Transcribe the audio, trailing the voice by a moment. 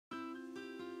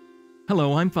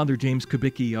Hello, I'm Father James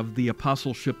Kubicki of the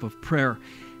Apostleship of Prayer.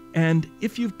 And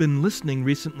if you've been listening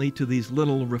recently to these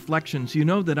little reflections, you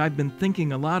know that I've been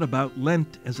thinking a lot about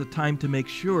Lent as a time to make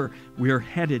sure we are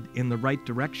headed in the right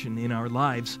direction in our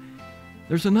lives.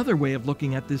 There's another way of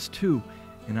looking at this too,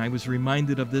 and I was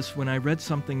reminded of this when I read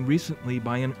something recently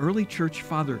by an early church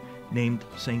father named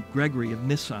St. Gregory of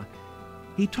Nyssa.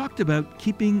 He talked about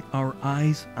keeping our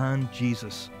eyes on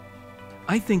Jesus.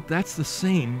 I think that's the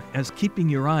same as keeping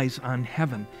your eyes on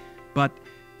heaven, but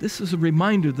this is a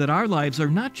reminder that our lives are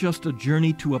not just a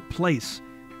journey to a place,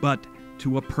 but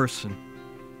to a person.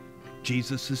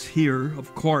 Jesus is here,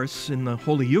 of course, in the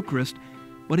Holy Eucharist,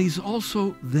 but he's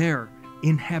also there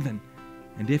in heaven.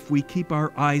 And if we keep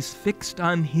our eyes fixed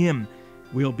on him,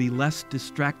 we'll be less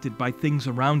distracted by things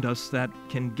around us that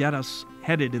can get us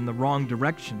headed in the wrong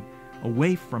direction,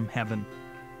 away from heaven.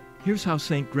 Here's how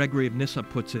St. Gregory of Nyssa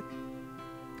puts it.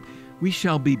 We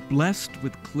shall be blessed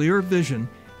with clear vision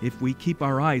if we keep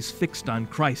our eyes fixed on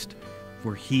Christ,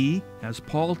 for he, as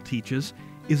Paul teaches,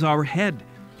 is our head,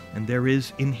 and there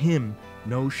is in him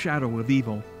no shadow of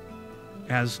evil.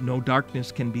 As no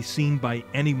darkness can be seen by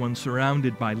anyone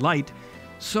surrounded by light,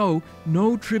 so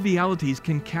no trivialities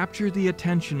can capture the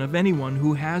attention of anyone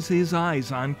who has his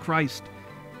eyes on Christ.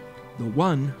 The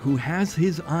one who has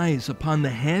his eyes upon the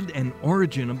head and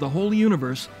origin of the whole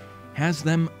universe has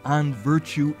them on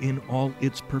virtue in all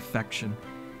its perfection.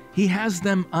 He has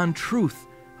them on truth,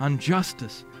 on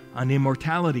justice, on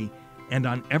immortality, and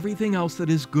on everything else that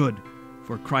is good,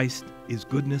 for Christ is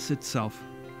goodness itself.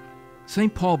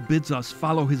 St. Paul bids us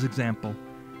follow his example.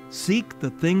 Seek the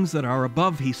things that are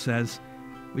above, he says,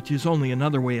 which is only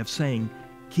another way of saying,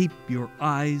 keep your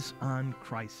eyes on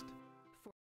Christ.